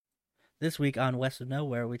This week on West of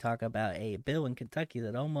Nowhere, we talk about a bill in Kentucky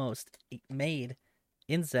that almost made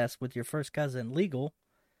incest with your first cousin legal.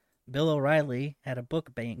 Bill O'Reilly had a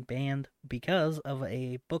book being banned because of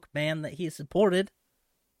a book ban that he supported,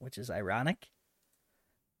 which is ironic.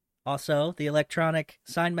 Also, the electronic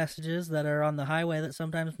sign messages that are on the highway that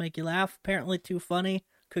sometimes make you laugh, apparently too funny,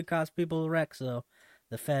 could cause people to wreck, so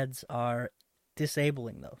the feds are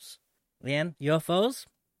disabling those. And UFOs,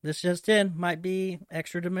 this just in, might be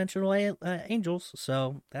extradimensional angels,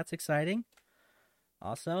 so that's exciting.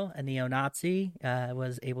 Also, a neo-Nazi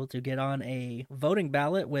was able to get on a voting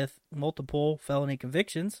ballot with multiple felony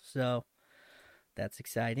convictions, so that's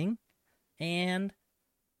exciting. And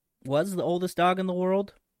was the oldest dog in the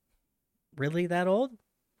world really that old?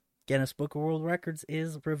 Guinness Book of World Records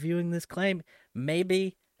is reviewing this claim.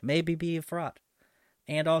 Maybe be a fraud.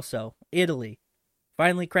 And also, Italy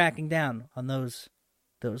finally cracking down on those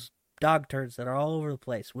dog turds that are all over the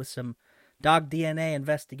place with some dog DNA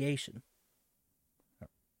investigation.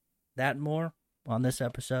 That and more on this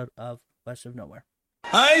episode of West of Nowhere.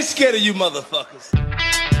 I ain't scared of you motherfuckers.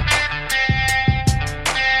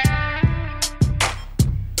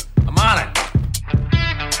 I'm on it.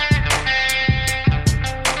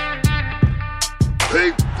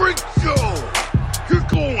 Hey, Freak Show! You're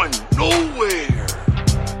going nowhere!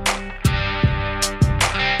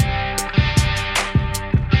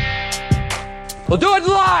 We'll do it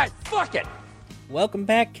live! Fuck it! Welcome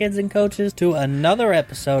back, kids and coaches, to another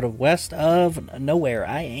episode of West of Nowhere.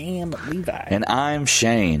 I am Levi. And I'm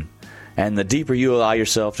Shane. And the deeper you allow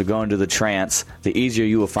yourself to go into the trance, the easier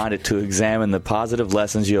you will find it to examine the positive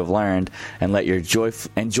lessons you have learned and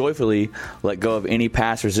joyfully let go of any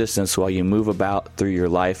past resistance while you move about through your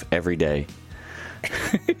life every day.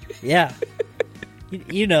 Yeah.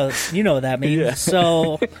 You know what that means. Yeah.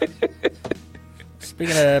 So,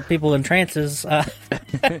 speaking of people in trances,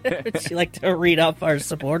 would you like to read up our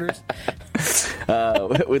supporters?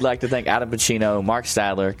 We'd like to thank Adam Pacino, Mark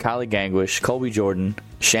Stadler, Kylie Gangwish, Colby Jordan,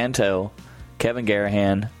 Chantel, Kevin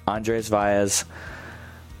Garahan, Andres Valles,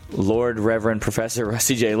 Lord Reverend Professor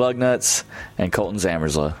Rusty J. Lugnuts, and Colton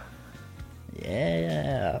Zamersla.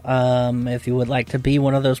 Yeah. If you would like to be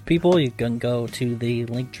one of those people, you can go to the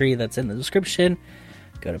link tree that's in the description.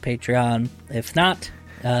 Go to Patreon. If not,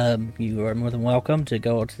 you are more than welcome to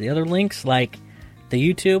go to the other links, like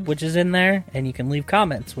the YouTube, which is in there, and you can leave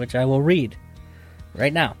comments, which I will read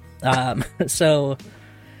right now. So,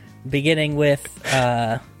 beginning with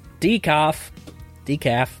Decaf,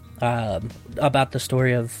 about the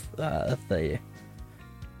story of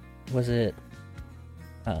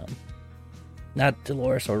not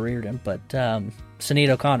Dolores O'Riordan, but Sinead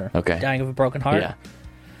O'Connor, dying of a broken heart. Yeah.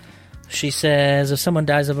 She says, if someone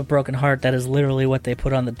dies of a broken heart, that is literally what they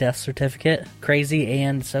put on the death certificate. Crazy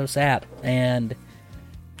and so sad. And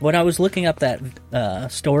when I was looking up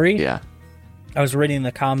that story, I was reading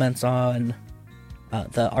the comments on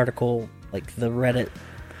the article, like the Reddit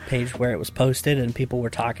page where it was posted, and people were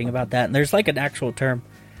talking about that. And there's like an actual term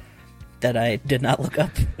that I did not look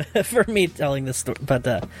up for me telling this story.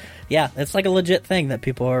 But yeah, it's like a legit thing that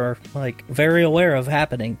people are like very aware of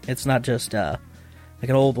happening. It's not just like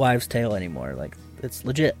an old wives' tale anymore. Like, it's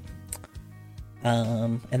legit.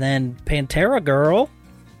 And then Pantera Girl,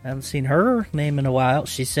 I haven't seen her name in a while.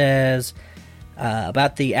 She says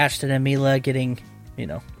about the Ashton and Mila getting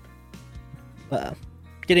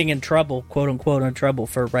in trouble, quote unquote, in trouble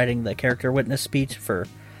for writing the character witness speech for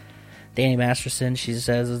Danny Masterson. She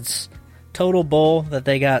says it's total bull that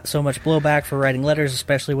they got so much blowback for writing letters,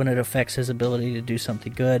 especially when it affects his ability to do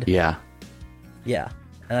something good. Yeah. And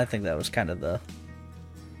I think that was kind of the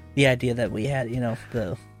idea that we had,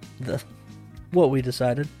 the what we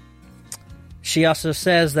decided. She also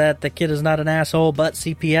says that the kid is not an asshole, but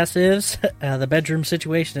CPS is. The bedroom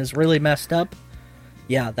situation is really messed up.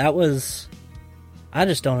 Yeah, that was... I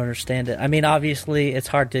just don't understand it. I mean, obviously, it's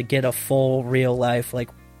hard to get a full, real-life, like,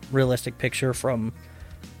 realistic picture from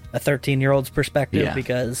a 13-year-old's perspective,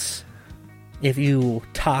 because if you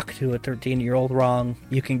talk to a 13-year-old wrong,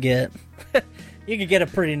 you can get... you could get a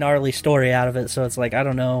pretty gnarly story out of it, so it's like, I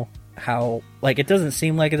don't know how... Like, it doesn't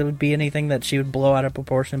seem like it would be anything that she would blow out of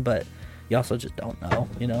proportion, but you also just don't know,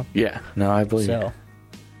 Yeah, no, I believe it.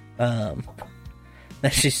 Then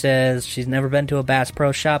she says she's never been to a Bass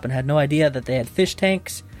Pro shop and had no idea that they had fish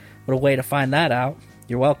tanks. What a way to find that out.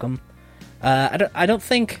 You're welcome. I don't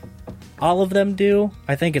think all of them do.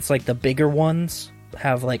 I think it's like the bigger ones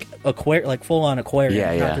have like full-on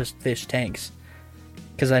aquarium, not just fish tanks.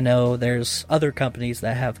 Because I know there's other companies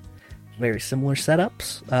that have very similar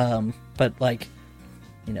setups. But like,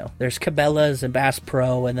 there's Cabela's and Bass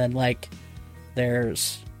Pro, and then like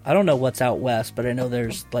there's I don't know what's out west, but I know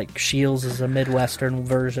there's like Shields is a Midwestern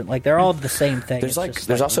version. Like they're all the same thing. There's it's just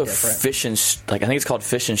there's also different. Fish and I think it's called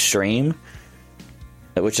Fish and Stream,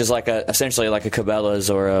 which is like essentially like a Cabela's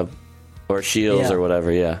or Shields or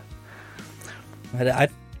whatever. Yeah. I'm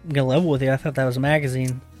gonna level with you. I thought that was a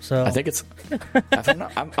magazine. So I think it's.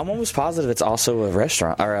 I'm almost positive it's also a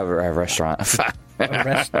restaurant or a restaurant.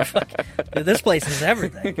 This place is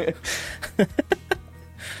everything.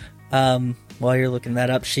 While you're looking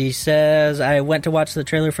that up, she says, I went to watch the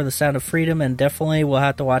trailer for The Sound of Freedom and definitely will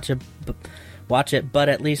have to watch it, but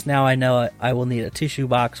at least now I know I will need a tissue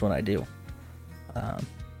box when I do.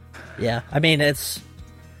 Yeah, I mean, it's,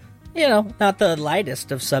 not the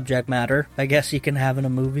lightest of subject matter, I guess you can have in a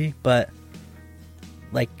movie, but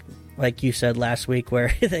like you said last week,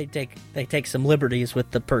 where they take some liberties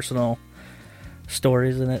with the personal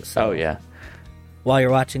stories in it. So oh, yeah. While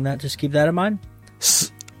you're watching that, just keep that in mind.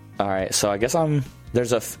 All right, so I guess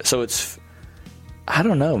it's I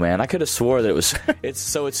don't know, man. I could have swore that it was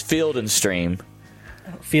it's Field and Stream.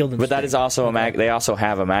 Field and but Stream. that is also they also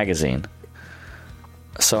have a magazine.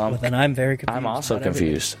 So then I'm very confused. I'm also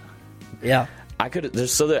confused. Yeah. I could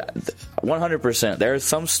 100%. There's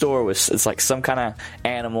some store with it's like some kind of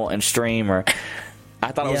animal and stream, or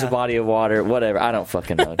I thought it was a body of water, whatever. I don't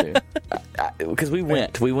fucking know, dude. Because we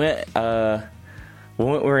went. We were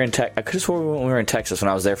in I could have swore we were in Texas when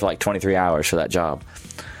I was there for like 23 hours for that job.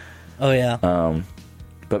 Oh yeah.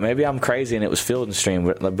 But maybe I'm crazy and it was Field and Stream.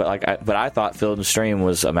 But I thought Field and Stream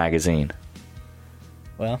was a magazine.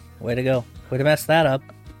 Well, way to go. Way to mess that up.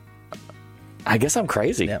 I guess I'm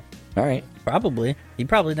crazy. Yeah. All right. Probably. You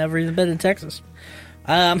probably never even been in Texas.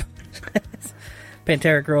 Pantera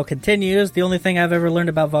Girl continues. The only thing I've ever learned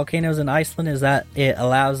about volcanoes in Iceland is that it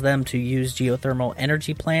allows them to use geothermal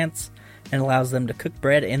energy plants and allows them to cook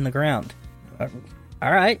bread in the ground. All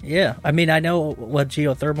right, yeah. I mean, I know what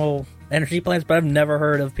geothermal energy plants, but I've never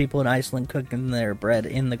heard of people in Iceland cooking their bread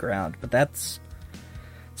in the ground. But it's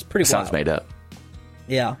pretty wild. Sounds made up.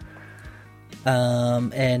 Yeah.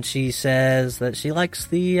 And she says that she likes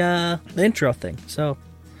the intro thing. So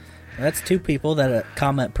that's two people that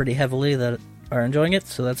comment pretty heavily that are enjoying it.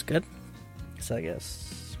 So that's good. So I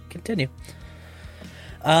guess continue.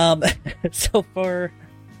 So for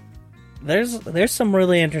there's some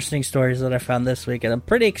really interesting stories that I found this week, and I'm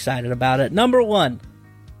pretty excited about it. Number one,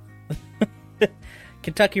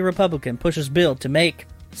 Kentucky Republican pushes bill to make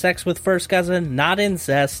sex with first cousin not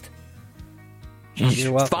incest.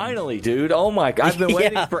 You're welcome. Finally, dude. Oh my God. I've been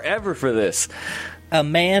waiting forever for this. A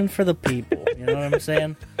man for the people. You know what I'm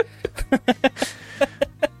saying?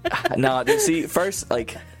 No, see, first,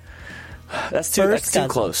 that's too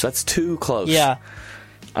close. That's too close. Yeah.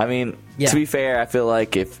 I mean, to be fair, I feel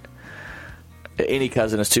like if any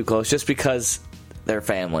cousin is too close, just because they're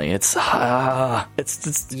family, it's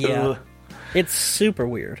it's super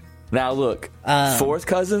weird. Now look, fourth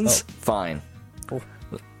cousins, fine.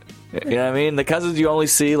 You know what I mean? The cousins you only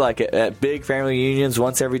see at big family reunions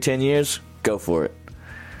once every 10 years, go for it.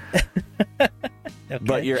 Okay.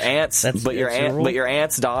 But your aunt's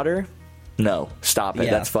daughter, no, stop it.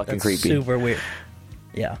 That's fucking creepy. Super weird.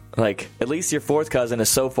 Yeah. At least your fourth cousin is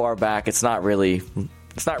so far back, it's not really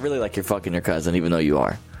like you're fucking your cousin, even though you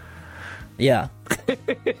are. Yeah.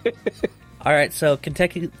 All right, so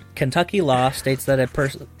Kentucky law states that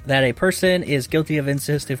a person is guilty of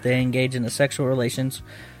incest if they engage in sexual relations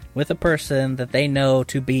with a person that they know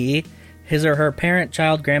to be his or her parent,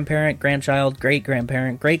 child, grandparent, grandchild,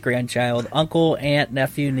 great-grandparent, great-grandchild, uncle, aunt,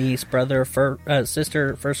 nephew, niece, brother,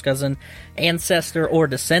 sister, first cousin, ancestor, or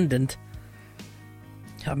descendant.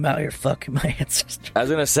 I'm out here fucking my ancestor. I was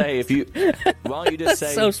gonna say, why don't you just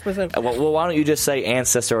say so specific? Well, why don't you just say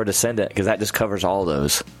ancestor or descendant, because that just covers all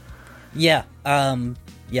those. Yeah.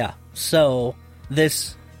 Yeah. So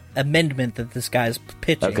this amendment that this guy's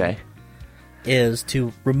pitching is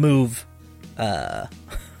to remove the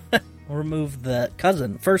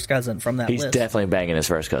first cousin from that list. He's definitely banging his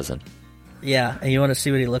first cousin. Yeah, and you want to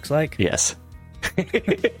see what he looks like? Yes.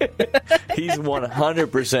 He's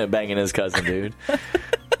 100% banging his cousin, dude.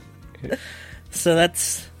 So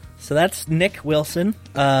that's Nick Wilson.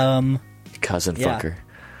 Cousin fucker.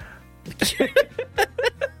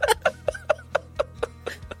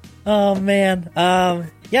 Oh man.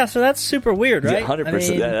 Yeah, so that's super weird, right? 100%. I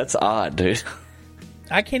mean, that's odd, dude.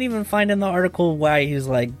 I can't even find in the article why he's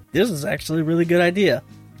like, this is actually a really good idea.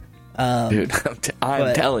 Dude,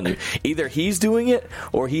 I'm telling you, either he's doing it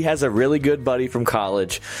or he has a really good buddy from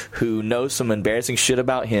college who knows some embarrassing shit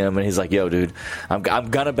about him, and he's like, yo, dude, I'm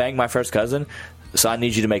gonna bang my first cousin, so I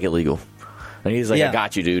need you to make it legal. And he's like, I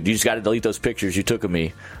got you, dude. You just got to delete those pictures you took of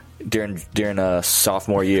me. during a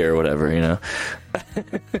sophomore year or whatever, you know.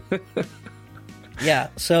 Yeah.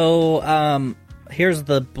 So here's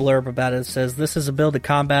the blurb about it. It says, "This is a bill to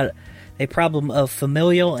combat a problem of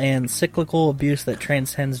familial and cyclical abuse that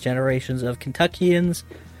transcends generations of Kentuckians.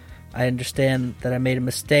 I understand that I made a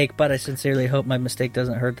mistake, but I sincerely hope my mistake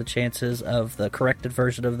doesn't hurt the chances of the corrected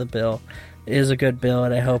version of the bill. It is a good bill,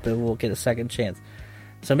 and I hope it will get a second chance."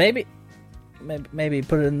 So maybe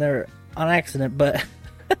put it in there on accident, but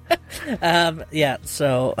yeah.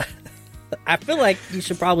 So I feel like you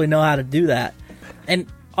should probably know how to do that, and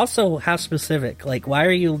also how specific. Like, why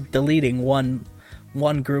are you deleting one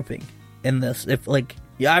grouping in this? If like,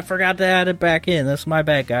 yeah, I forgot to add it back in. That's my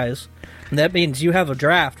bad, guys. And that means you have a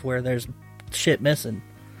draft where there's shit missing.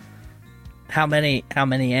 How many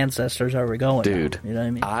ancestors are we going? Dude, on? You know what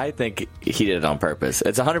I mean? I think he did it on purpose.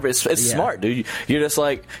 It's 100%. It's smart, dude. You're just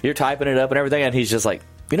like, you're typing it up and everything, and he's just like,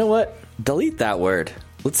 you know what? Delete that word.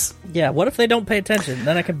 Let's. Yeah. What if they don't pay attention?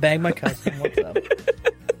 Then I can bang my cousin. What's up?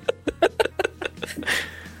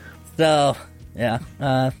 So yeah,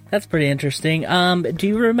 that's pretty interesting. Do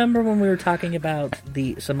you remember when we were talking about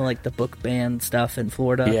some of like the book ban stuff in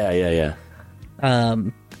Florida? Yeah.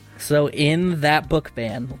 So in that book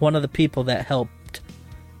ban, one of the people that helped,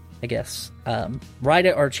 I guess, write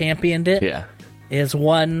it or championed it, is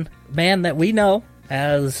one man that we know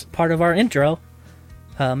as part of our intro,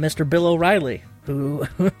 Mr. Bill O'Reilly, who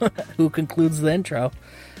concludes the intro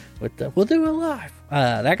with the "We'll do it live."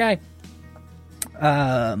 That guy.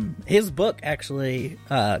 His book actually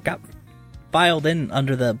got filed in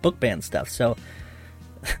under the book ban stuff, so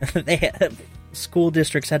school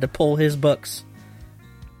districts had to pull his books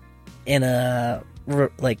in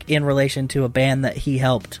in relation to a ban that he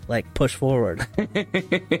helped like push forward.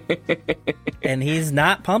 And he's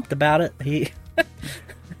not pumped about it.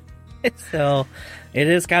 So it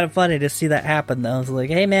is kind of funny to see that happen, though. It's like,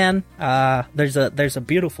 hey man, there's a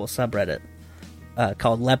beautiful subreddit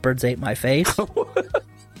called "Leopards Ate My Face."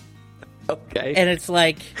 Okay. And it's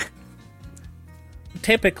like,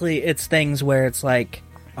 typically it's things where it's like,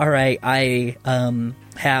 all right, I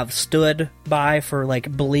have stood by for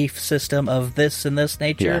like belief system of this and this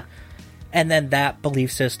nature, and then that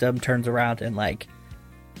belief system turns around and like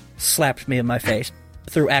slaps me in my face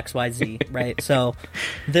through XYZ, right? So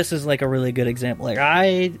this is like a really good example.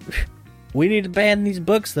 Like, we need to ban these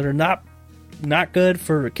books that are not good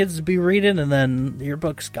for kids to be reading, and then your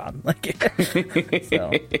book's gone. Like,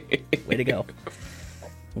 so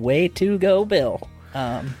way to go, Bill.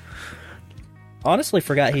 Honestly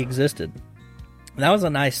forgot he existed. That was a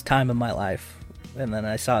nice time in my life, and then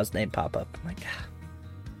I saw his name pop up. I'm like,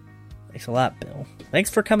 thanks a lot, Bill. Thanks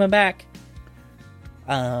for coming back.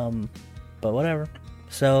 But whatever.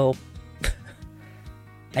 So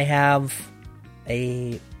I have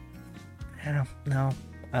I don't know.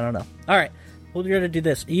 All right. We're going to do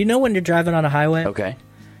this. You know when you're driving on a highway? Okay.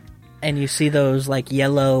 And you see those, like,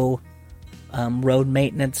 yellow road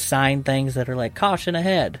maintenance sign things that are, like, caution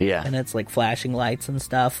ahead. Yeah. And it's, like, flashing lights and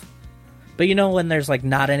stuff. But you know when there's, like,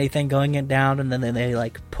 not anything going down, and then they,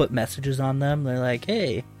 like, put messages on them? They're like,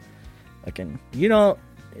 hey, if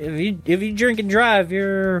you drink and drive,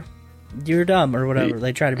 you're dumb, or whatever.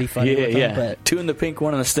 They try to be funny with them. But two in the pink,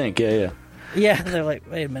 one in the stink. Yeah. Yeah, they're like,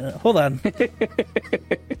 wait a minute, hold on.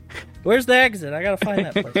 Where's the exit? I gotta find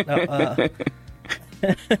that place. No,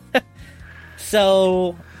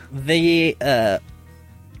 so the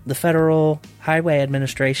Federal Highway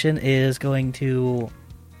Administration is going to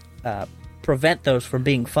prevent those from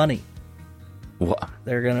being funny. What?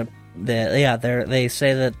 They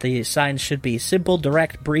say that the signs should be simple,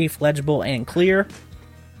 direct, brief, legible, and clear.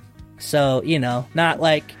 So, not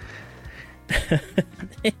like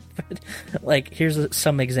like, here's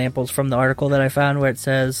some examples from the article that I found where it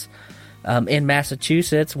says, in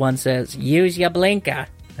Massachusetts, one says, use your blinker,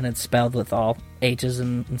 and it's spelled with all H's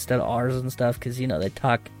instead of R's and stuff, because, they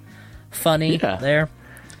talk funny there.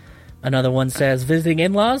 Another one says, visiting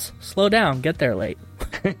in-laws, slow down, get there late.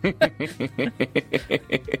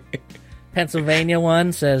 Pennsylvania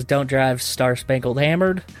one says, don't drive star-spangled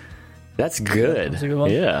hammered. That's good. That's a good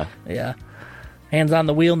one. Yeah. Hands on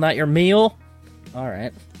the wheel, not your meal. All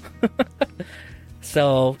right.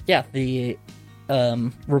 So yeah, they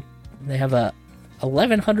have a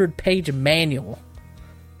 1,100-page manual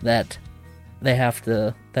that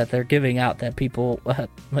they're giving out that people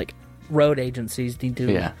like road agencies need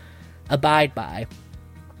to abide by.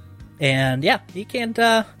 And yeah, you can't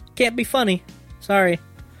be funny. Sorry.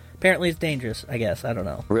 Apparently it's dangerous, I guess. I don't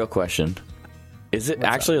know. Real question. Is it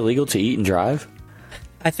actually illegal to eat and drive?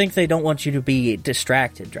 I think they don't want you to be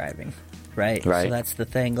distracted driving. right? Right. So that's the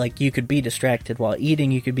thing. Like, you could be distracted while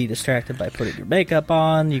eating. You could be distracted by putting your makeup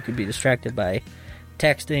on. You could be distracted by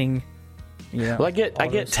texting. You know, Well, I get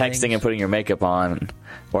texting things. and putting your makeup on,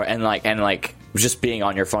 and just being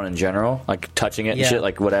on your phone in general, like touching it and Yeah. shit,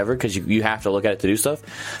 like whatever, because you have to look at it to do stuff.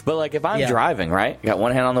 But like if I'm Yeah. driving, right, I got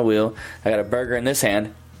one hand on the wheel, I got a burger in this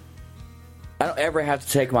hand, I don't ever have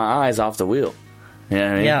to take my eyes off the wheel. You know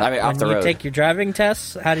what I mean? Yeah, I mean off the when you road. take your driving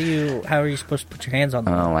tests, how are you supposed to put your hands on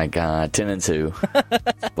them? Oh my god, 10 and 2,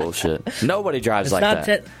 bullshit. Nobody drives It's like not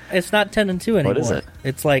that. it's not 10 and 2 anymore. What is it?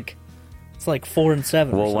 It's like 4 and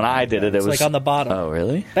 7. Well, when I did it, it's was like on the bottom. Oh,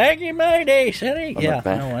 really? Back in my day, City. On Yeah, the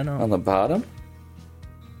back- no, I know. On the bottom?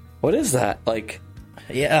 What is that? Like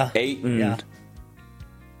Yeah, 8 and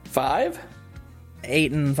 5?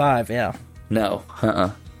 8 and 5. Yeah, No.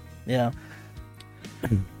 yeah.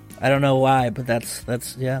 I don't know why, but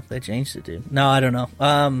that's yeah. They changed it, dude. No, I don't know.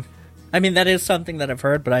 I mean, that is something that I've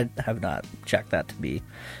heard, but I have not checked that to be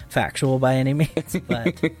factual by any means.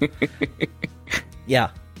 But yeah,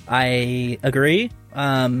 I agree.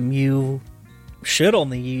 You should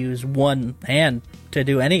only use one hand to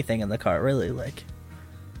do anything in the car, really. Like,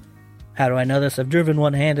 how do I know this? I've driven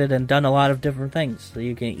one-handed and done a lot of different things. So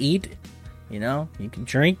you can eat, you can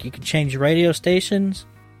drink, you can change radio stations.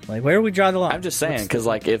 Like, where do we draw the line? I'm just saying, because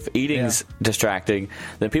like if eating's distracting,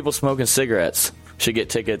 then people smoking cigarettes should get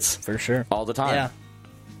tickets For sure. all the time. Yeah.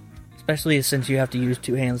 Especially since you have to use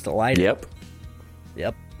two hands to light it. Yep.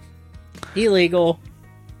 Yep. Illegal.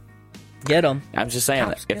 Get them. I'm just saying,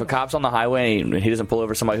 Cops, if get a cop's on the highway and he doesn't pull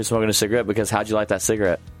over somebody who's smoking a cigarette, because how'd you light that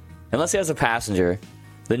cigarette? Unless he has a passenger,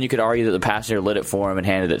 then you could argue that the passenger lit it for him and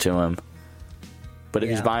handed it to him. But if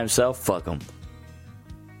he's Yeah. by himself, fuck him.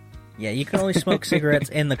 Yeah, you can only smoke cigarettes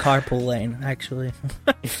in the carpool lane, actually.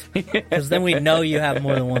 Because then we know you have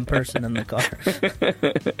more than one person in the car.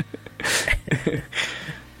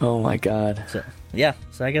 Oh my god. So, yeah,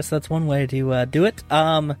 so I guess that's one way to do it.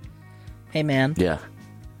 Hey, man. Yeah.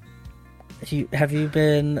 Have you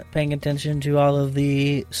been paying attention to all of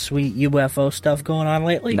the sweet UFO stuff going on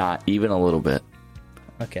lately? Not even a little bit.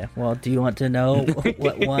 Okay, well, do you want to know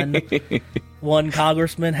what one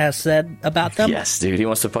congressman has said about them? Yes, dude. He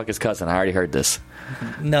wants to fuck his cousin. I already heard this.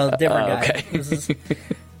 No, different guy. okay. This is,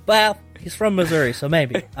 well, he's from Missouri, so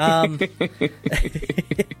maybe.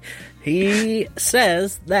 He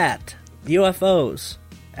says that UFOs,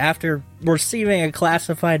 after receiving a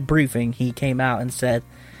classified briefing, he came out and said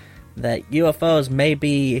that UFOs may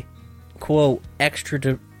be, quote,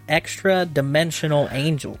 extra-dimensional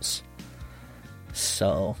angels.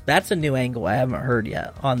 So, that's a new angle I haven't heard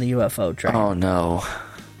yet on the UFO train. Oh no.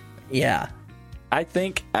 Yeah. I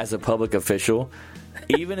think as a public official,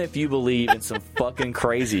 even if you believe in some fucking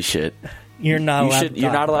crazy shit, You're not allowed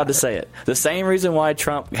you're not allowed to it. say it. The same reason why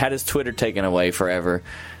Trump had his Twitter taken away forever.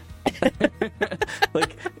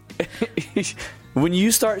 Like when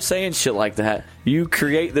you start saying shit like that, you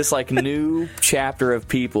create this like new chapter of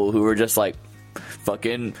people who are just like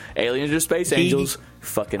fucking aliens or space angels.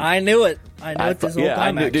 Fucking I knew it. I knew it this whole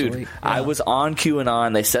time, I knew, actually. dude. Yeah. I was on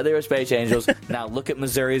QAnon. They said they were space angels. Now look at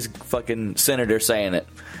Missouri's fucking senator saying it.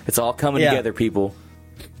 It's all coming Yeah. together, people.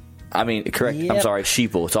 I mean, correct. I'm Yep. sorry,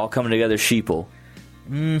 sheeple. It's all coming together, sheeple.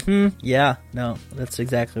 Yeah, no, that's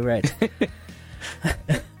exactly right.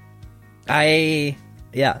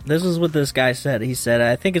 This is what this guy said. He said,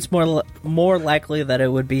 I think it's more likely that it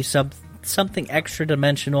would be something extra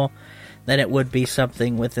dimensional than it would be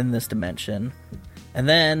something within this dimension. And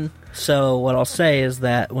then, so what I'll say is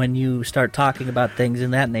that when you start talking about things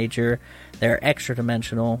in that nature, they're extra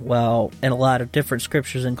dimensional. Well, in a lot of different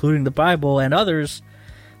scriptures, including the Bible and others,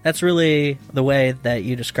 that's really the way that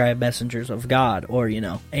you describe messengers of God, or,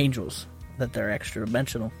 angels, that they're extra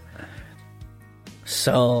dimensional.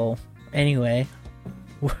 So, anyway,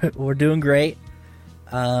 we're doing great.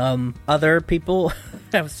 Other people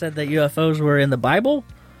have said that UFOs were in the Bible.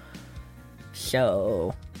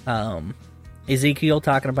 So, Ezekiel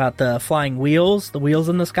talking about the flying wheels, the wheels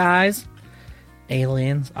in the skies.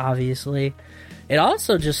 Aliens, obviously. It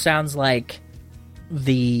also just sounds like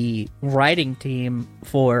the writing team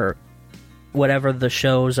for whatever the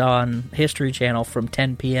shows on History Channel from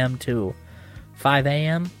 10 p.m. to 5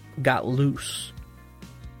 a.m. got loose.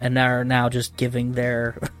 And are now just giving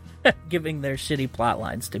their shitty plot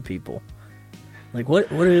lines to people. Like,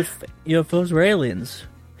 what if UFOs were aliens?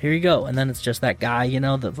 Here you go. And then it's just that guy,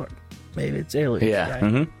 maybe it's aliens. Yeah. Guy.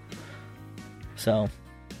 Mm-hmm. So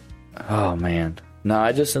man.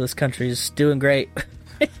 No, this country's doing great.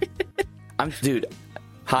 dude,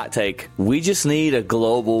 hot take. We just need a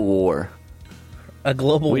global war. A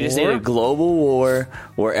global war? We just need a global war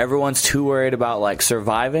where everyone's too worried about, like,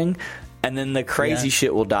 surviving and then the crazy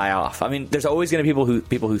shit will die off. I mean, there's always going to be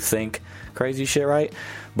people who think crazy shit, right?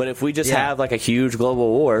 But if we just have like a huge global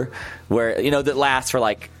war where, that lasts for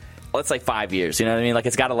like, let's say 5 years, you know what I mean? Like,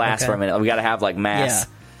 it's got to last for a minute. We got to have like mass,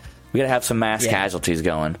 we got to have some mass casualties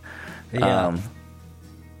going.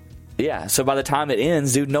 So by the time it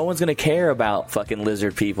ends, dude, no one's going to care about fucking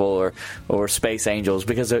lizard people or space angels,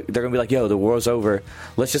 because they're going to be like, yo, the war's over.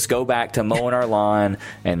 Let's just go back to mowing our lawn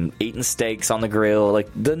and eating steaks on the grill, like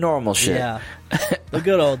the normal shit. Yeah. The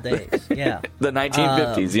good old days. Yeah. The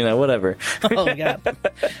 1950s, whatever. Oh, God.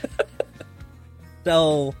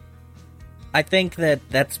 So, I think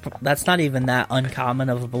that's not even that uncommon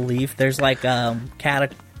of a belief. There's like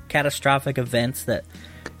catastrophic events that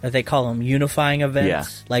they call them unifying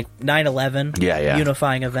events, like 9/11,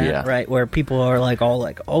 unifying event, right? Where people are like all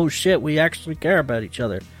like, "Oh shit, we actually care about each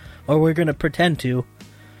other," or we're gonna pretend to,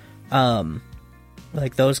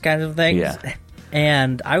 like those kinds of things. Yeah.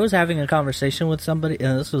 And I was having a conversation with somebody,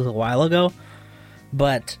 and this was a while ago,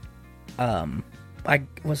 but I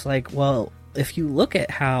was like, well, if you look at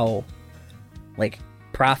how like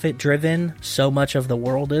profit driven so much of the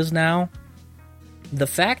world is now, the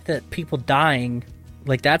fact that people dying,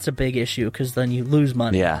 like, that's a big issue, because then you lose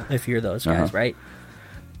money if you're those guys, right?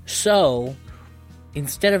 So,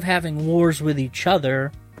 instead of having wars with each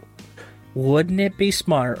other, wouldn't it be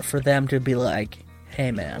smart for them to be like,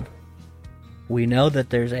 hey man, we know that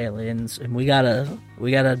there's aliens, and we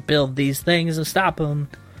gotta build these things to stop them.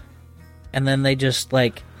 And then they just,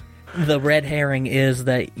 like, the red herring is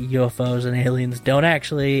that UFOs and aliens don't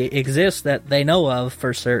actually exist that they know of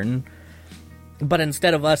for certain. But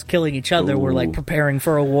instead of us killing each other, we're like preparing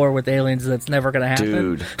for a war with aliens that's never going to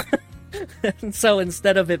happen. Dude. So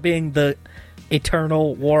instead of it being the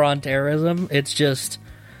eternal war on terrorism, it's just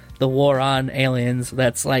the war on aliens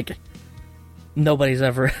that's like nobody's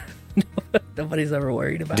ever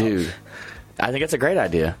worried about. Dude, I think it's a great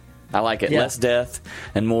idea. I like it. Yeah. Less death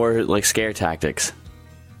and more like scare tactics.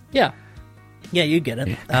 Yeah. Yeah, you get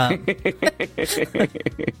it.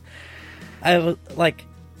 I like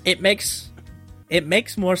it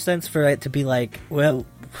makes more sense for it to be like, well,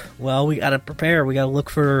 we gotta prepare. We gotta look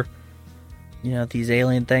for, these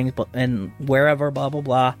alien things, and wherever, blah blah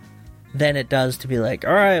blah. Than it does to be like,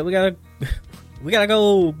 all right, we gotta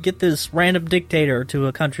go get this random dictator to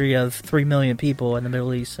a country of 3 million people in the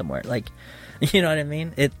Middle East somewhere. Like, you know what I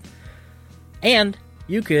mean? And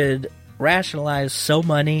you could rationalize so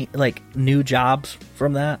many like new jobs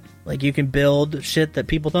from that. Like, you can build shit that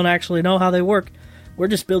people don't actually know how they work. We're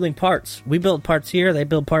just building parts. We build parts here, they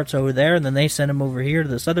build parts over there, and then they send them over here to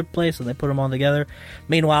this other place, and they put them all together.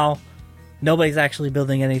 Meanwhile, nobody's actually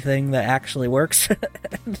building anything that actually works.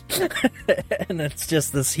 And it's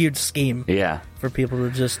just this huge scheme for people to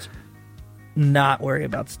just not worry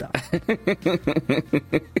about stuff.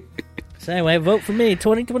 So anyway, vote for me,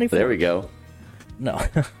 2024. There we go. No,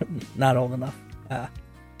 not old enough,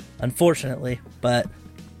 unfortunately. But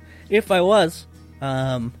if I was,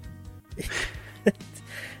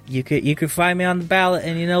 you could find me on the ballot,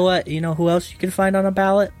 and you know what? You know who else you can find on a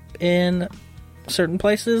ballot in certain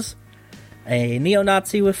places? A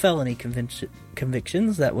neo-Nazi with felony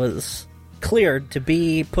convictions that was cleared to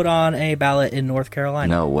be put on a ballot in North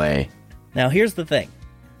Carolina. No way. Now, here's the thing.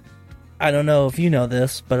 I don't know if you know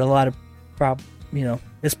this, but a lot of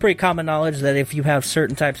it's pretty common knowledge that if you have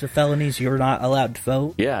certain types of felonies, you're not allowed to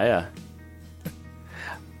vote. Yeah.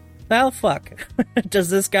 How the fuck does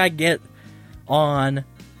this guy get on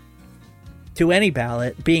to any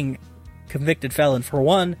ballot being convicted felon for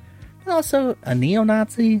one, and also a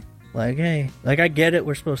neo-Nazi? Like, hey, like, I get it,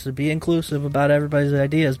 we're supposed to be inclusive about everybody's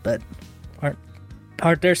ideas, but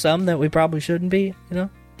aren't there some that we probably shouldn't be,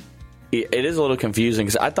 It is a little confusing,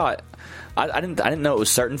 because I thought I didn't know it was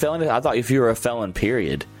certain felonies. I thought if you were a felon,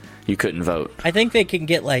 period, you couldn't vote. I think they can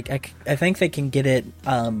get I think they can get it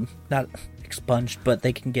not expunged, but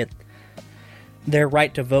they can get their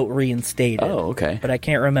right to vote reinstated. Oh, okay. But I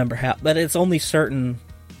can't remember how. But it's only certain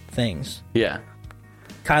things. Yeah.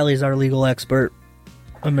 Kylie's our legal expert.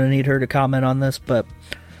 I'm gonna need her to comment on this, but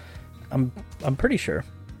I'm pretty sure.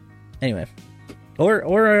 Anyway,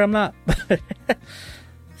 or I'm not.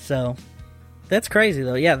 So that's crazy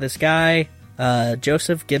though. Yeah, this guy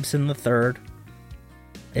Joseph Gibson III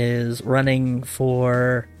is running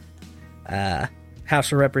for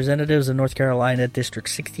House of Representatives in North Carolina, District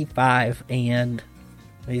 65, and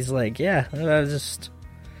he's like, yeah, I was just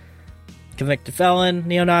convicted felon,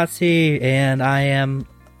 neo-Nazi, and I am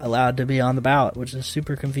allowed to be on the ballot, which is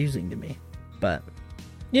super confusing to me. But,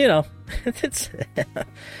 it's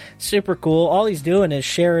super cool. All he's doing is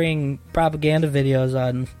sharing propaganda videos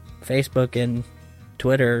on Facebook and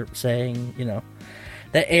Twitter saying,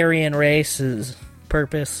 the Aryan race's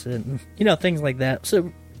purpose and, things like that.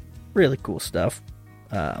 So, really cool stuff.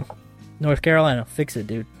 North Carolina, fix it,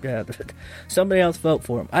 dude. Somebody else vote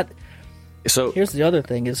for him. So here's the other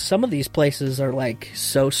thing: is some of these places are like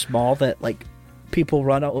so small that like people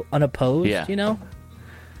run unopposed. Yeah.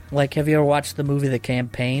 Like, have you ever watched the movie The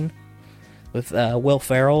Campaign with Will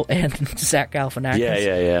Ferrell and Zach Galifianakis?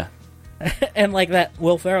 Yeah. And like that,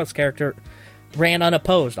 Will Ferrell's character ran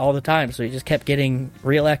unopposed all the time, so he just kept getting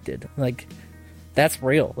reelected. Like, that's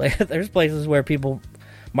real. Like, there's places where people.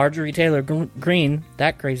 Marjorie Taylor Greene,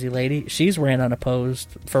 that crazy lady, she's ran unopposed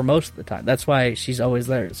for most of the time. That's why she's always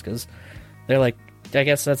there, because they're like, I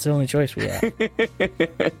guess that's the only choice we have.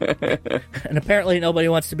 And apparently nobody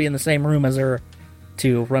wants to be in the same room as her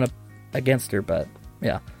to run up against her, but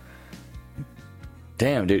yeah.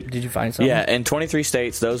 Damn, dude. Did you find something? Yeah, in 23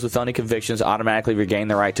 states, those with felony convictions automatically regain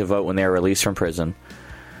the right to vote when they are released from prison.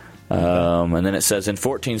 And then it says in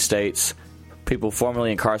 14 states, people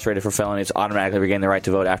formerly incarcerated for felonies automatically regain the right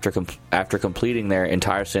to vote after completing their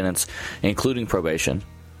entire sentence, including probation.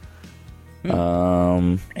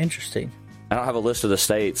 Interesting. I don't have a list of the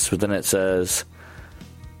states, but then it says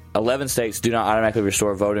 11 states do not automatically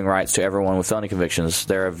restore voting rights to everyone with felony convictions.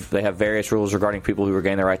 They have various rules regarding people who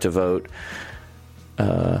regain the right to vote.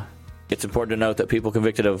 It's important to note that people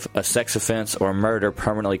convicted of a sex offense or murder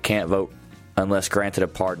permanently can't vote unless granted a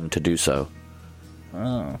pardon to do so.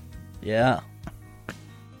 Oh, yeah.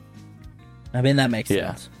 I mean, that makes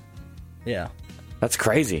sense. Yeah. That's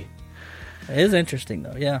crazy. It is interesting,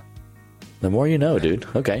 though, yeah. The more you know, dude.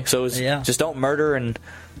 Okay, so just don't murder and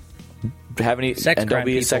have any sex and don't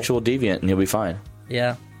be people. a sexual deviant, and you'll be fine.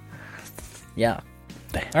 Yeah. Damn.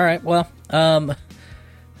 All right. Well,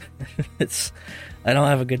 it's. I don't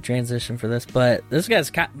have a good transition for this, but this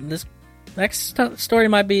next story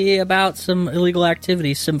might be about some illegal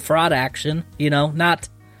activity, some fraud action. Not.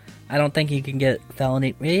 I don't think you can get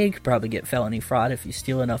felony. You could probably get felony fraud if you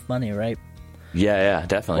steal enough money, right? Yeah,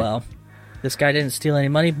 definitely. Well, this guy didn't steal any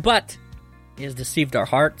money, but he has deceived our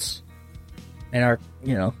hearts and our,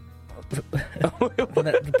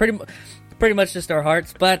 pretty much just our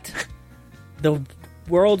hearts. But the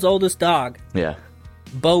world's oldest dog,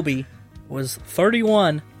 Bobby, was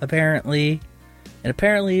 31 apparently, and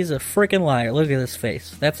apparently he's a freaking liar. Look at his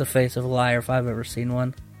face. That's a face of a liar if I've ever seen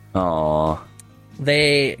one. Aww.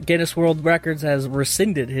 Guinness World Records has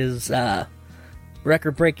rescinded his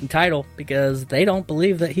record-breaking title because they don't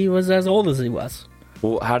believe that he was as old as he was.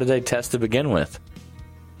 Well, how did they test to begin with?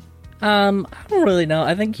 I don't really know.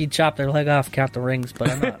 I think he chopped their leg off, count the rings,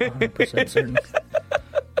 but I'm not 100% certain.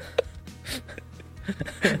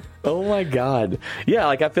 Oh my god! Yeah,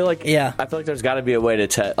 I feel like there's got to be a way to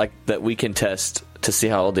test, that we can test to see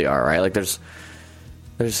how old they are, right? Like there's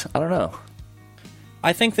I don't know.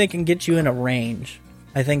 I think they can get you in a range.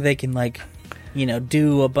 I think they can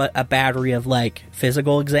do a battery of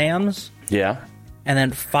physical exams. Yeah. And then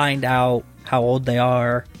find out how old they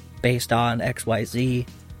are based on XYZ.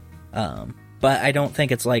 But I don't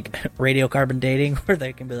think it's like radiocarbon dating where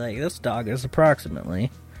they can be like, this dog is approximately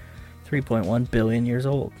 3.1 billion years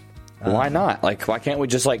old. Why not? Why can't we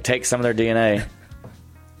just take some of their DNA?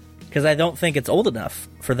 Because I don't think it's old enough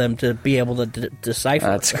for them to be able to decipher.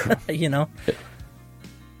 That's cool.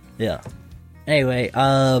 Yeah. Anyway,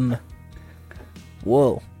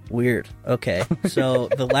 whoa, weird. Okay, so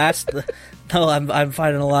I'm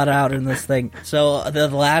finding a lot out in this thing. So the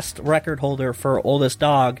last record holder for oldest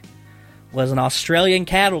dog was an Australian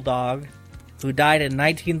cattle dog who died in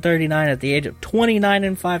 1939 at the age of 29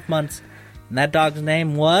 and 5 months, and that dog's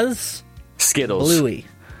name was Skittles. Bluey.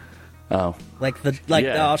 Oh,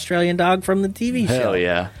 the Australian dog from the TV show. Hell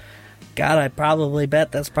yeah. God, I probably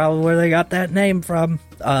bet that's probably where they got that name from.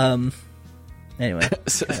 Anyway,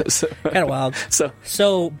 kind of wild.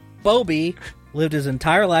 So Bobby lived his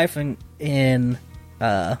entire life in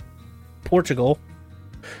Portugal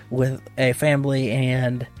with a family,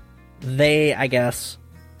 and they, I guess,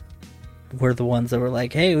 were the ones that were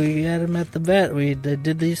like, hey, we had him at the vet, we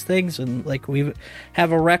did these things, and we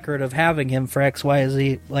have a record of having him for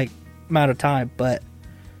XYZ amount of time, but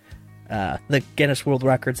the Guinness World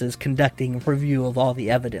Records is conducting a review of all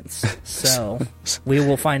the evidence. So we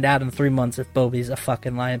will find out in 3 months if Bobby's a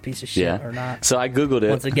fucking lying piece of shit or not. So I Googled it.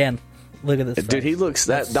 Once again, look at this. Dude,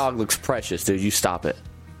 that dog looks precious, dude. You stop it.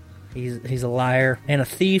 He's a liar and a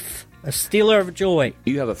thief, a stealer of joy.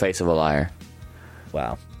 You have a face of a liar.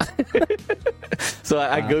 Wow. So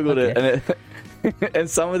I Googled it, and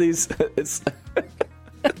some of these...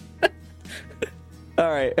 All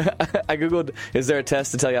right, I Googled, is there a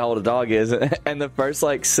test to tell you how old a dog is? And the first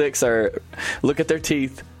 6 are, look at their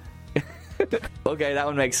teeth. Okay, that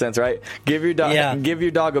one makes sense, right? Give your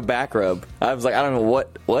dog a back rub. I was like, I don't know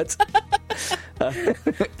what.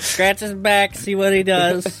 Scratch his back, see what he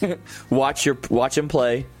does. Watch him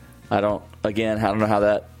play. I don't know how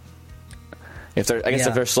that. If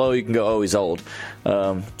they're slow, you can go, oh, he's old.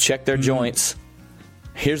 Check their joints.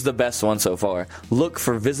 Here's the best one so far. Look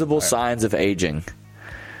for visible signs of aging.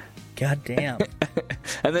 God damn.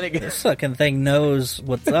 And then this fucking thing knows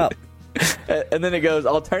what's up. And then it goes,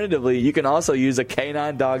 alternatively, you can also use a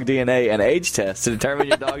canine dog DNA and age test to determine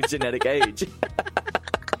your dog's genetic age.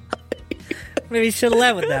 Maybe you should have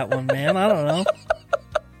led with that one, man. I don't know.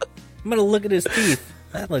 I'm going to look at his teeth.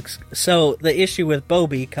 That looks... So, the issue with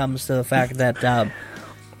Bobby comes to the fact that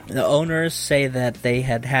the owners say that they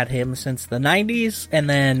had him since the 90s, and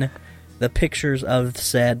then the pictures of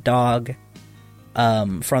said dog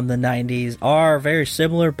from the 90s are very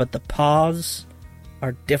similar, but the paws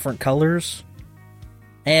are different colors.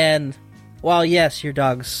 And while, yes, your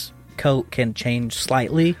dog's coat can change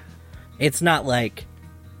slightly, it's not, like,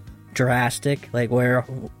 drastic. Like, where...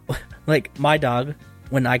 Like, my dog,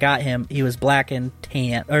 when I got him, he was black and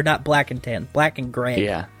tan. Or not black and tan, black and gray.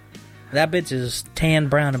 Yeah. That bitch is tan,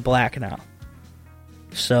 brown, and black now.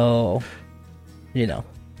 So,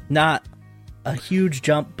 not a huge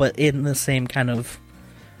jump, but in the same kind of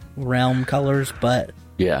realm colors, but...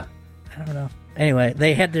 Yeah. I don't know. Anyway,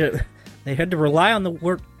 they had to rely on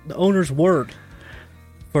the owner's word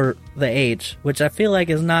for the age, which I feel like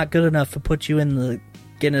is not good enough to put you in the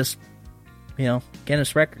Guinness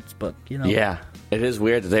Records book. Yeah, it is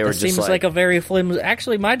weird that they were just seems like a very flimsy.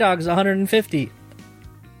 Actually, my dog's 150.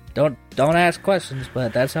 Don't ask questions,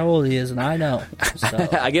 but that's how old he is, and I know. So.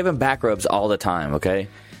 I give him back rubs all the time. Okay.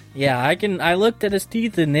 Yeah, I looked at his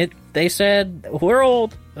teeth, and they said we're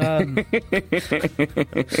old.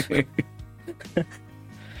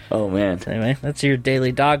 Oh, man. Anyway, that's your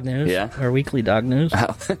daily dog news. Yeah. Or weekly dog news.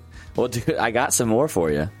 Well, dude, I got some more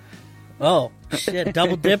for you. Oh, shit.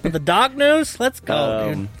 Double dip with the dog news? Let's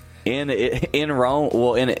go, dude. In Rome,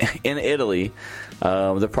 well, in Italy,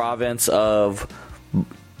 the province of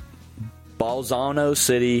Bolzano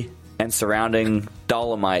City and surrounding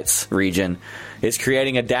Dolomites region is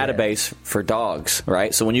creating a database for dogs,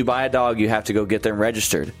 right? So when you buy a dog, you have to go get them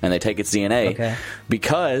registered, and they take its DNA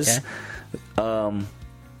because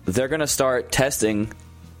they're going to start testing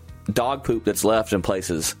dog poop that's left in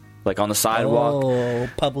places, like on the sidewalk. Oh,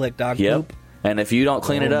 public dog poop. And if you don't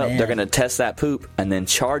clean it up, they're going to test that poop and then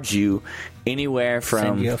charge you anywhere from...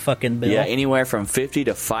 Send you a fucking bill. Yeah, anywhere from 50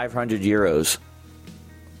 to 500 euros.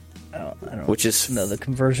 Oh, I don't which is know the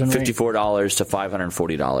conversion rate. $54 to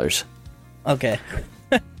 $540. Okay.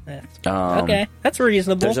 Okay, that's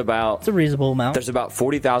reasonable. It's a reasonable amount. There's about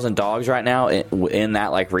 40,000 dogs right now in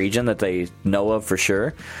that like region that they know of for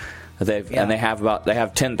sure. And they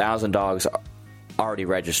have 10,000 dogs already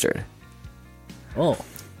registered. Oh.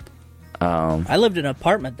 I lived in an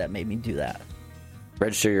apartment that made me do that.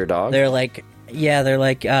 Register your dog? They're like, we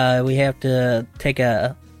have to take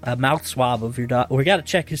a mouth swab of your dog. We got to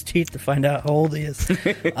check his teeth to find out how old he is.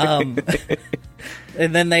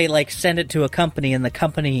 And then they like send it to a company, and the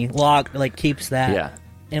company keeps that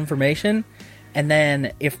information. And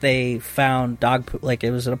then if they found dog poop, like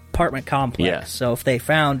it was an apartment complex, so if they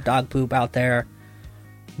found dog poop out there,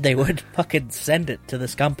 they would fucking send it to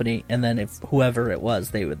this company, and then if whoever it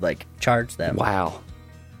was, they would like charge them. Wow.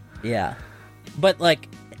 Yeah. But like,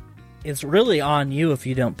 it's really on you if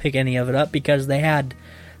you don't pick any of it up, because they had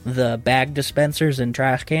the bag dispensers and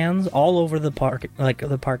trash cans all over the park, like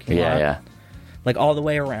the parking lot. Yeah. Like all the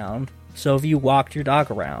way around. So if you walked your dog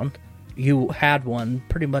around, you had one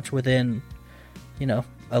pretty much within,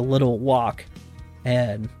 a little walk.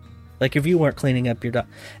 And like if you weren't cleaning up your dog.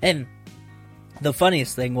 And the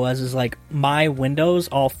funniest thing is like my windows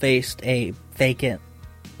all faced a vacant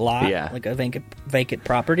lot, like a vacant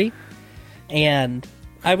property. And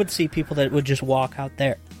I would see people that would just walk out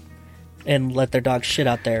there and let their dog shit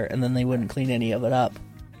out there, and then they wouldn't clean any of it up.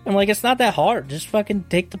 I'm like, it's not that hard. Just fucking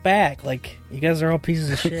take the bag. Like, you guys are all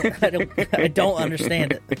pieces of shit. I don't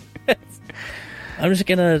understand it. I'm just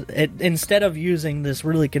gonna, instead of using this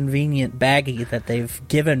really convenient baggie that they've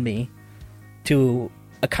given me to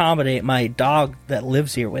accommodate my dog that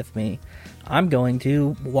lives here with me, I'm going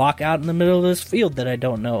to walk out in the middle of this field that I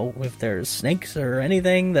don't know if there's snakes or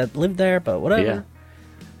anything that live there, but whatever. Yeah.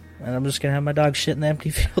 And I'm just gonna have my dog shit in the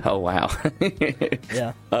empty field. Oh, wow.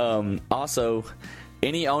 Yeah. Also,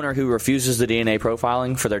 any owner who refuses the DNA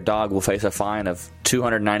profiling for their dog will face a fine of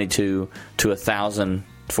 292 to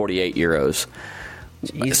 1,048 euros.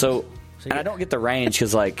 Jesus. So, and I don't get the range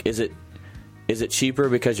because, like, is it cheaper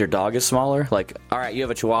because your dog is smaller? Like, all right, you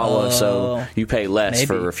have a Chihuahua, so you pay less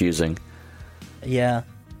for refusing. Yeah.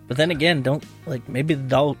 But then again, maybe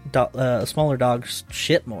the smaller dogs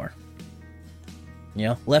shit more. You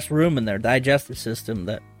know, less room in their digestive system,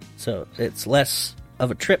 so it's less of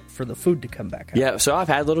a trip for the food to come back out. Yeah, so I've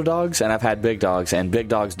had little dogs and I've had big dogs, and big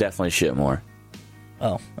dogs definitely shit more.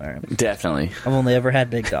 Oh, all right. Definitely. I've only ever had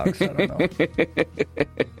big dogs, so I don't know.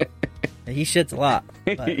 He shits a lot.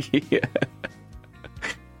 But Yeah.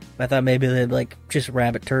 I thought maybe they'd just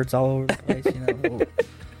rabbit turds all over the place,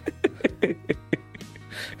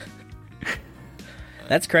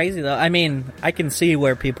 That's crazy, though. I mean, I can see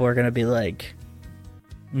where people are going to be like,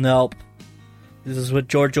 nope. This is what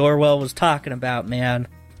George Orwell was talking about, man.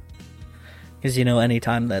 Because,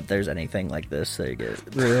 anytime that there's anything like this, they get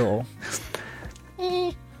real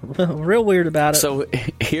weird about it. So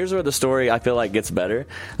here's where the story, I feel like, gets better.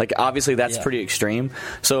 Obviously, that's pretty extreme.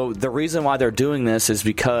 So the reason why they're doing this is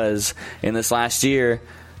because in this last year,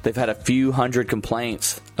 they've had a few hundred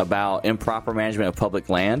complaints about improper management of public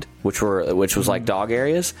land, which was like dog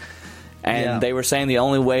areas. And they were saying the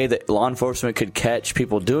only way that law enforcement could catch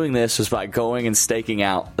people doing this was by going and staking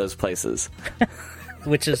out those places.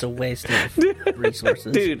 Which is a waste of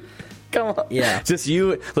resources. Dude, come on. Yeah. Just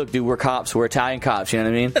you. Look, dude, we're cops. We're Italian cops. You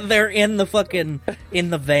know what I mean? They're in the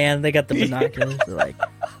van. They got the binoculars. They're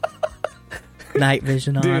night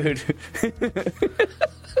vision on. Dude.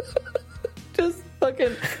 Just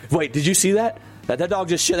fucking. Wait, did you see that? That dog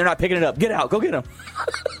just shit. They're not picking it up. Get out. Go get him.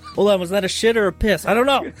 Hold on, was that a shit or a piss? I don't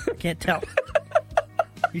know. I can't tell.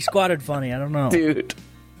 He squatted funny. I don't know. Dude.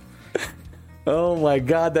 Oh my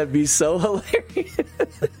god, that'd be so hilarious.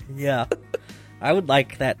 Yeah. I would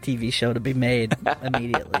like that TV show to be made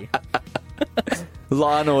immediately.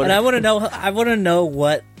 Law and Order. And I want to know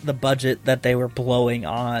what the budget that they were blowing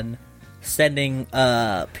on sending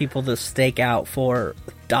people to stake out for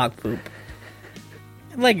dog poop.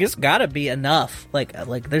 It's gotta be enough.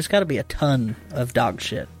 There's gotta be a ton of dog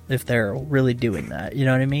shit if they're really doing that. You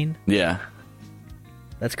know what I mean? Yeah.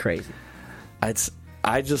 That's crazy.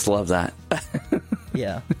 I just love that.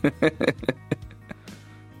 Yeah.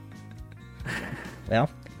 Well.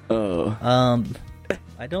 Oh.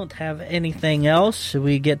 I don't have anything else. Should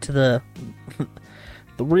we get to the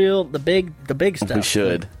big stuff? We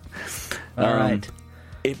should. All right.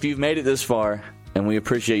 If you've made it this far, and we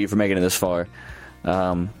appreciate you for making it this far,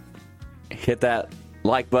 hit that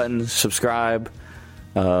like button, subscribe,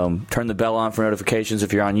 turn the bell on for notifications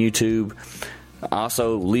if you're on YouTube.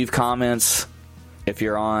 Also, leave comments if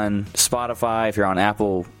you're on Spotify, if you're on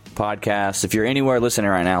Apple Podcasts, if you're anywhere listening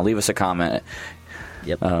right now, leave us a comment.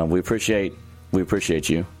 Yep. We appreciate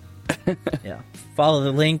you. Yeah. Follow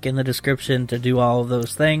the link in the description to do all of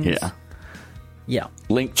those things. Yeah. Yeah.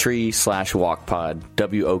 Linktree/walkpod.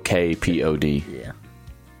 WOKPOD. Yeah.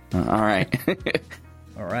 All right.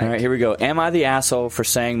 All right. All right, here we go. Am I the asshole for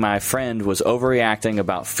saying my friend was overreacting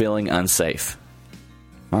about feeling unsafe?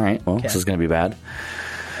 All right. Well, This is going to be bad.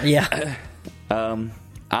 Yeah.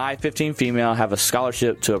 I, 15 female, have a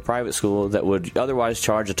scholarship to a private school that would otherwise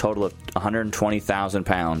charge a total of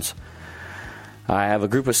 £120,000. I have a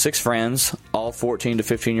group of 6 friends, all 14 to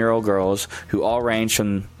 15-year-old girls, who all range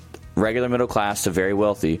from regular middle class to very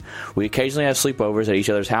wealthy. We occasionally have sleepovers at each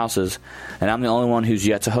other's houses, and I'm the only one who's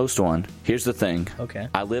yet to host one. Here's the thing. Okay.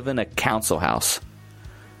 I live in a council house.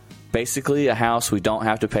 Basically, a house we don't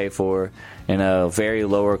have to pay for in a very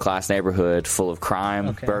lower class neighborhood full of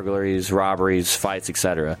crime, burglaries, robberies, fights,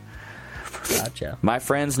 etc. Gotcha. My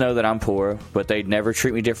friends know that I'm poor, but they'd never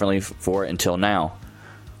treat me differently for it until now.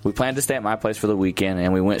 We planned to stay at my place for the weekend,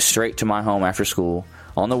 and we went straight to my home after school.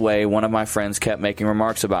 On the way, one of my friends kept making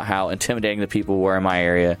remarks about how intimidating the people were in my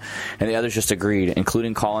area, and the others just agreed,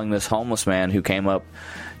 including calling this homeless man who came up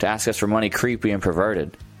to ask us for money creepy and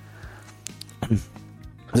perverted.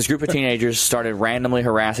 This group of teenagers started randomly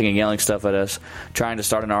harassing and yelling stuff at us, trying to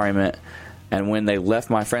start an argument, and when they left,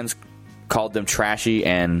 my friends called them trashy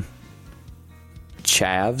and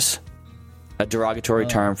chavs, a derogatory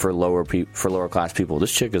term for lower class people.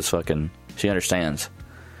 This chick is fucking, she understands.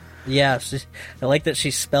 Yeah, I like that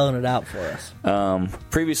she's spelling it out for us.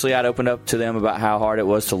 Previously, I'd opened up to them about how hard it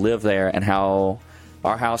was to live there and how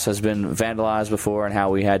our house has been vandalized before and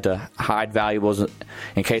how we had to hide valuables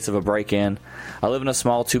in case of a break-in. I live in a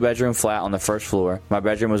small 2-bedroom flat on the first floor. My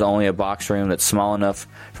bedroom was only a box room that's small enough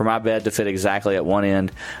for my bed to fit exactly at one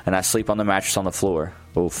end, and I sleep on the mattress on the floor.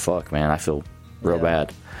 Oh, fuck, man. I feel real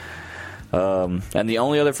bad. And the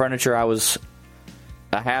only other furniture I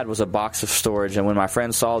had was a box of storage, and when my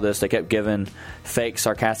friends saw this, they kept giving fake,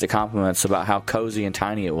 sarcastic compliments about how cozy and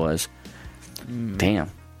tiny it was. Damn.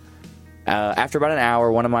 After about an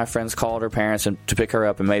hour, one of my friends called her parents to pick her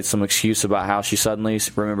up and made some excuse about how she suddenly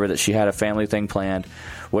remembered that she had a family thing planned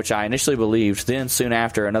which I initially believed. Then, soon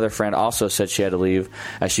after, another friend also said she had to leave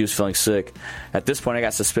as she was feeling sick. At this point, I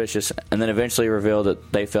got suspicious, and then eventually revealed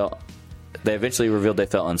that they felt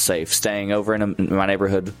unsafe staying over in my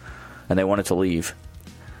neighborhood, and they wanted to leave.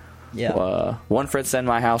 Yeah. One friend said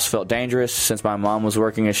my house felt dangerous since my mom was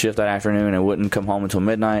working a shift that afternoon and wouldn't come home until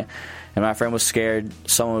midnight, and my friend was scared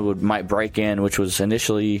someone might break in, which was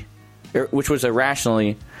irrationally,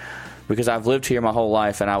 because I've lived here my whole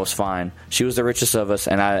life and I was fine. She was the richest of us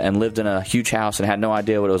and lived in a huge house and had no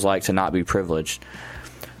idea what it was like to not be privileged.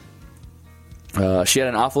 She had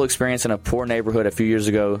an awful experience in a poor neighborhood a few years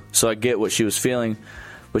ago, so I get what she was feeling,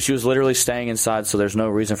 but she was literally staying inside, so there's no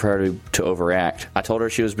reason for her to overact. I told her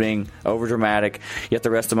she was being overdramatic, yet the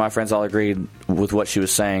rest of my friends all agreed with what she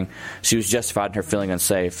was saying. She was justified in her feeling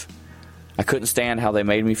unsafe. I couldn't stand how they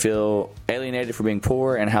made me feel alienated for being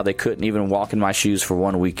poor and how they couldn't even walk in my shoes for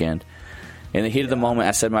one weekend. In the heat of the moment,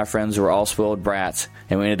 I said my friends were all spoiled brats,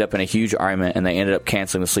 and we ended up in a huge argument, and they ended up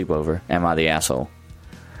canceling the sleepover. Am I the asshole?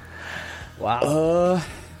 Wow.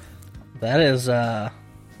 That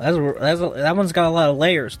one's got a lot of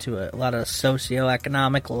layers to it. A lot of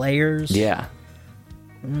socioeconomic layers. Yeah.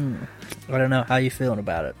 I don't know. How you feeling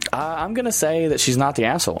about it? I'm going to say that she's not the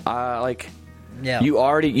asshole. Yeah.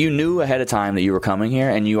 You knew ahead of time that you were coming here,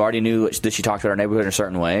 and you already knew that she talked about our neighborhood in a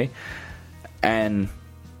certain way. And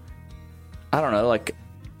I don't know, like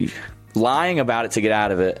lying about it to get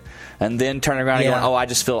out of it, and then turning around and going, "Oh,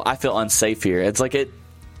 I feel unsafe here." It's like it.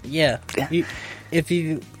 Yeah.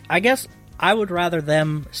 I guess I would rather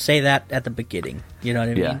them say that at the beginning. You know what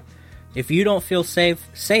I mean? Yeah. If you don't feel safe,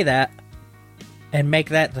 say that and make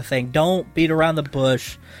that the thing. Don't beat around the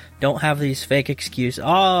bush. Don't have these fake excuses.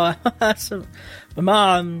 Oh, my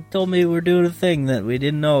mom told me we were doing a thing that we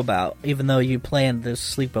didn't know about, even though you planned this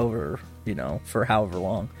sleepover, for however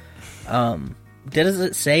long. Does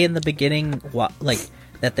it say in the beginning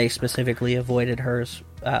that they specifically avoided hers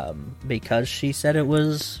because she said it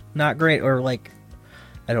was not great, or I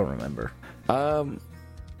don't remember.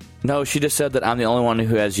 No, she just said that I'm the only one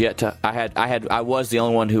who has yet to. I was the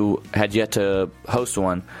only one who had yet to host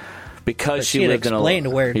one because she lived in a.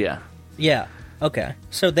 Where? Yeah. Yeah. Okay.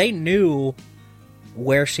 So they knew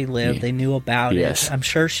where she lived. Yeah. They knew about it. I'm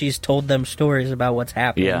sure she's told them stories about what's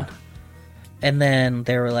happened. Yeah. And then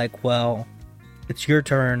they were like, "Well, it's your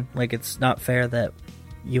turn. It's not fair that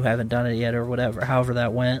you haven't done it yet, or whatever." However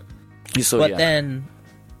that went. Then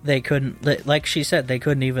they couldn't. Like she said, they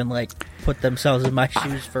couldn't even put themselves in my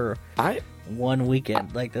shoes for one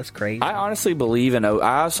weekend. That's crazy. I honestly believe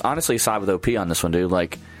I honestly side with OP on this one,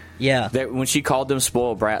 dude. Yeah. When she called them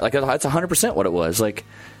spoiled brat, it's 100% what it was.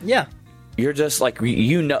 Yeah. You're just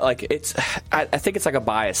it's. I think it's a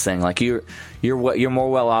bias thing. You're more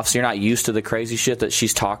well off, so you're not used to the crazy shit that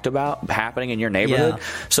she's talked about happening in your neighborhood. Yeah.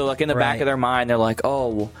 So in the back of their mind, they're like, oh,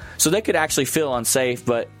 well. So they could actually feel unsafe,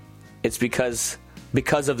 but it's because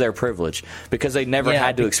of their privilege, because they never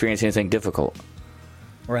had to experience anything difficult.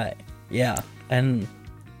 Right. Yeah. And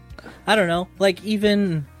I don't know.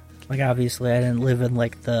 Even obviously, I didn't live in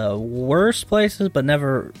the worst places, but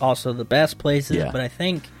never also the best places. Yeah. But I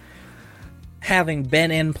think having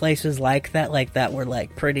been in places like that were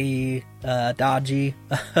pretty dodgy.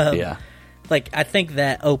 Yeah. I think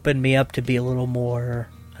that opened me up to be a little more,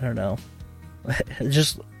 I don't know,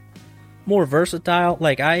 just more versatile.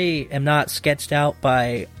 I am not sketched out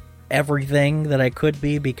by everything that I could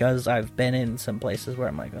be, because I've been in some places where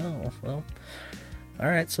I'm like, oh, well, all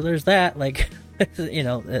right, so there's that.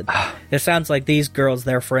 It sounds like these girls,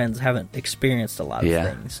 their friends, haven't experienced a lot of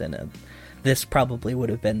things, and this probably would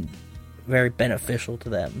have been very beneficial to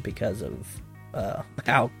them because of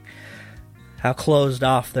how closed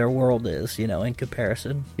off their world is, in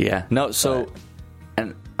comparison. Yeah. No. So,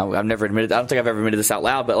 and I've never admitted. I don't think I've ever admitted this out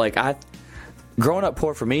loud, but growing up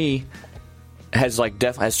poor for me has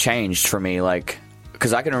has changed for me.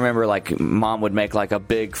 Because I can remember mom would make a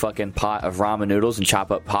big fucking pot of ramen noodles and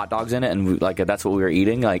chop up hot dogs in it, and that's what we were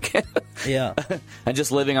eating. Yeah. And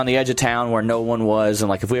just living on the edge of town where no one was,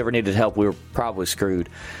 and if we ever needed help, we were probably screwed.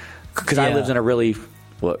 Because I lived in a really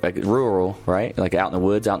rural, right? Out in the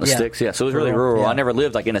woods, out in the sticks. Yeah, so it was really rural. Yeah. I never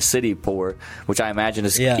lived in a city poor, which I imagine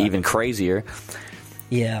is even crazier.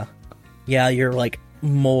 Yeah. Yeah, you're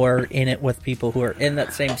more in it with people who are in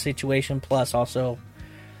that same situation, plus also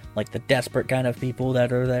the desperate kind of people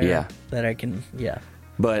that are there. Yeah. That I can,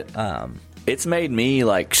 But it's made me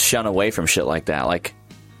shun away from shit like that.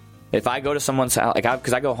 If I go to someone's house,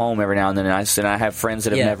 because I go home every now and then, and I have friends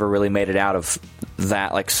that have never really made it out of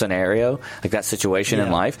that scenario, that situation in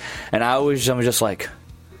life, and I'm just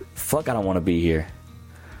fuck, I don't want to be here.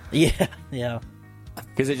 Yeah, yeah.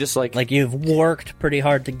 Because it just you've worked pretty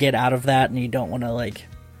hard to get out of that, and you don't want to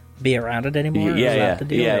be around it anymore.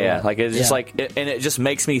 Yeah. Like it's just like, and it just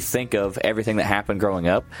makes me think of everything that happened growing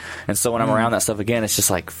up, and so when I'm around that stuff again, it's just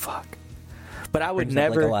like fuck. But I would Brings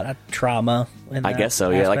never up, like, a lot of trauma. I guess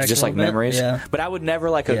so. Yeah, like just like memories. Yeah. But I would never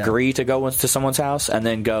like agree to go into someone's house and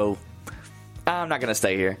then go, I'm not gonna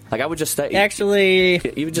stay here. Like I would just stay. Actually,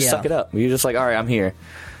 you would just suck it up. You're just like, all right, I'm here.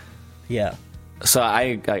 Yeah. So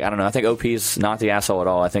I don't know. I think OP is not the asshole at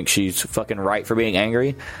all. I think she's fucking right for being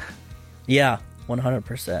angry. Yeah,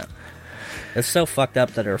 100%. It's so fucked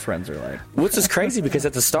up that her friends are like. Which is crazy because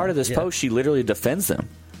at the start of this post, she literally defends them.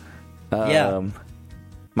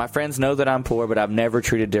 My friends know that I'm poor, but I've never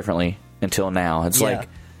treated differently until now. It's like,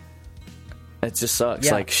 it just sucks.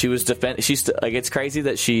 Yeah. Like she was she's like, it's crazy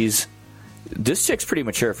that this chick's pretty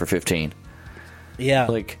mature for 15. Yeah.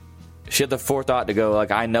 Like she had the forethought to go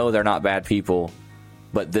like, I know they're not bad people,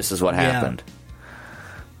 but this is what happened.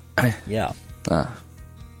 Yeah.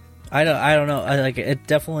 I don't know.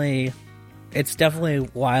 It's definitely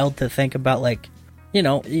wild to think about. Like, you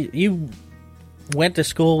know, you went to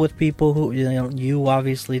school with people who, you know, you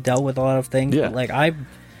obviously dealt with a lot of things. Yeah. But like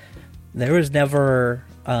there was never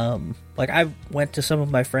like I went to some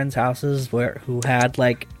of my friends' houses who had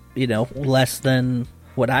like, you know, less than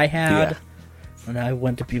what I had, and I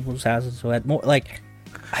went to people's houses who had more. Like,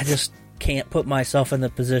 I just can't put myself in the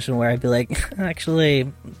position where I'd be like,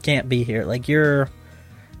 actually, can't be here. Like, your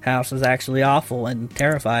house is actually awful and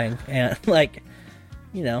terrifying, and like,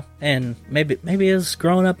 you know, and maybe it's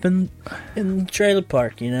growing up in trailer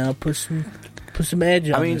park, you know, put some edge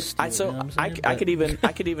on. I mean, this dude, you know what I'm saying?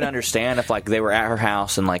 I could even understand if like they were at her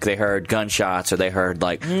house and like they heard gunshots or they heard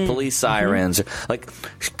like police sirens, or, like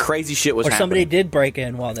crazy shit was happening. Or somebody did break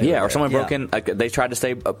in while they were there. Or someone broke in. Like, they tried to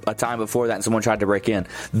stay a time before that, and someone tried to break in.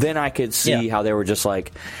 Then I could see how they were just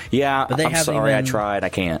like, I'm sorry, I tried, I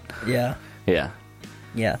can't. Yeah.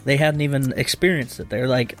 Yeah. They hadn't even experienced it. They're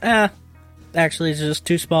like, actually, it's just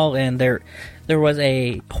too small. And there was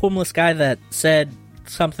a homeless guy that said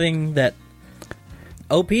something that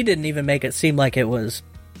OP didn't even make it seem like it was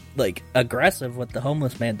like aggressive what the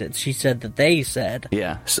homeless man did. She said that they said,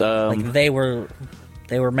 like they were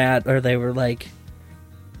mad, or they were like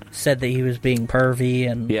said that he was being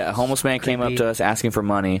pervy, and a homeless man came up to us asking for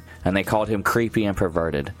money, and they called him creepy and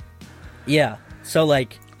perverted. Yeah, so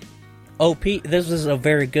like OP, this is a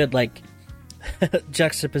very good like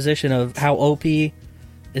juxtaposition of how OP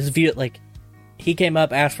is viewed. Like, he came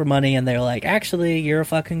up, asked for money, and they're like, actually, you're a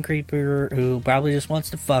fucking creeper who probably just wants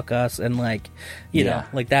to fuck us. And, like, you know,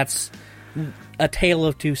 like, that's a tale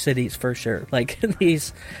of two cities for sure. Like,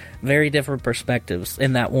 these very different perspectives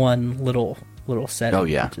in that one little setting. Oh,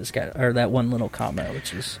 yeah. Which is or that one little comment,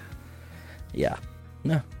 which is,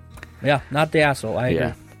 no. Yeah, not the asshole. I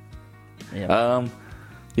agree.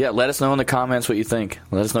 Yeah, let us know in the comments what you think.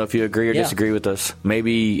 Let us know if you agree or disagree with us.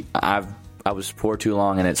 Maybe I was poor too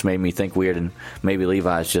long and it's made me think weird, and maybe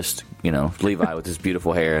Levi's just, you know, Levi with his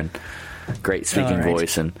beautiful hair and great speaking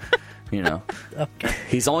voice, and, you know,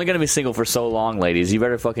 he's only going to be single for so long, ladies. You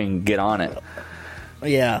better fucking get on it.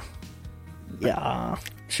 Yeah,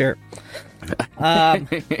 sure.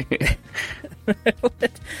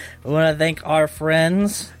 We want to thank our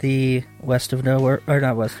friends, the West of Nowhere, or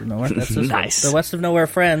not West of Nowhere. That's this nice. One. The West of Nowhere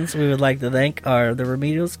friends we would like to thank are the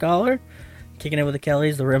Remedial Scholar, Kicking It with the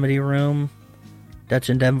Kellys, the Remedy Room, Dutch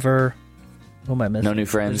in Denver. Who am I missing? No New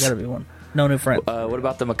Friends. There's got to be one. No New Friends. What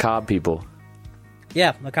about the Macabre people?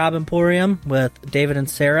 Yeah, Macabre Emporium with David and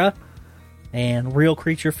Sarah, and Real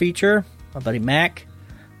Creature Feature, my buddy Mac.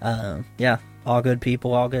 All good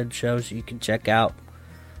people, all good shows you can check out.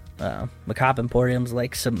 Macabre Emporium's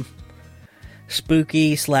like some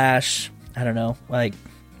spooky / I don't know, like,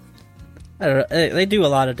 I don't know, they do a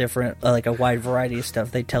lot of different, like a wide variety of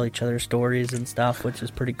stuff. They tell each other stories and stuff, which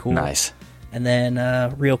is pretty cool. Nice. And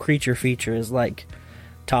then Real Creature Feature is like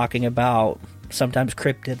talking about sometimes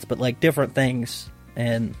cryptids, but like different things,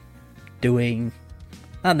 and doing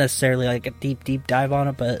not necessarily like a deep dive on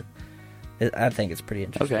it, but I think it's pretty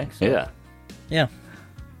interesting. Okay, so, yeah.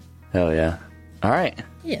 Hell yeah. All right.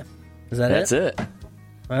 Yeah. Is that That's it.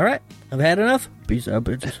 All right. I've had enough. Peace out,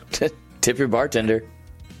 bitches. Tip your bartender.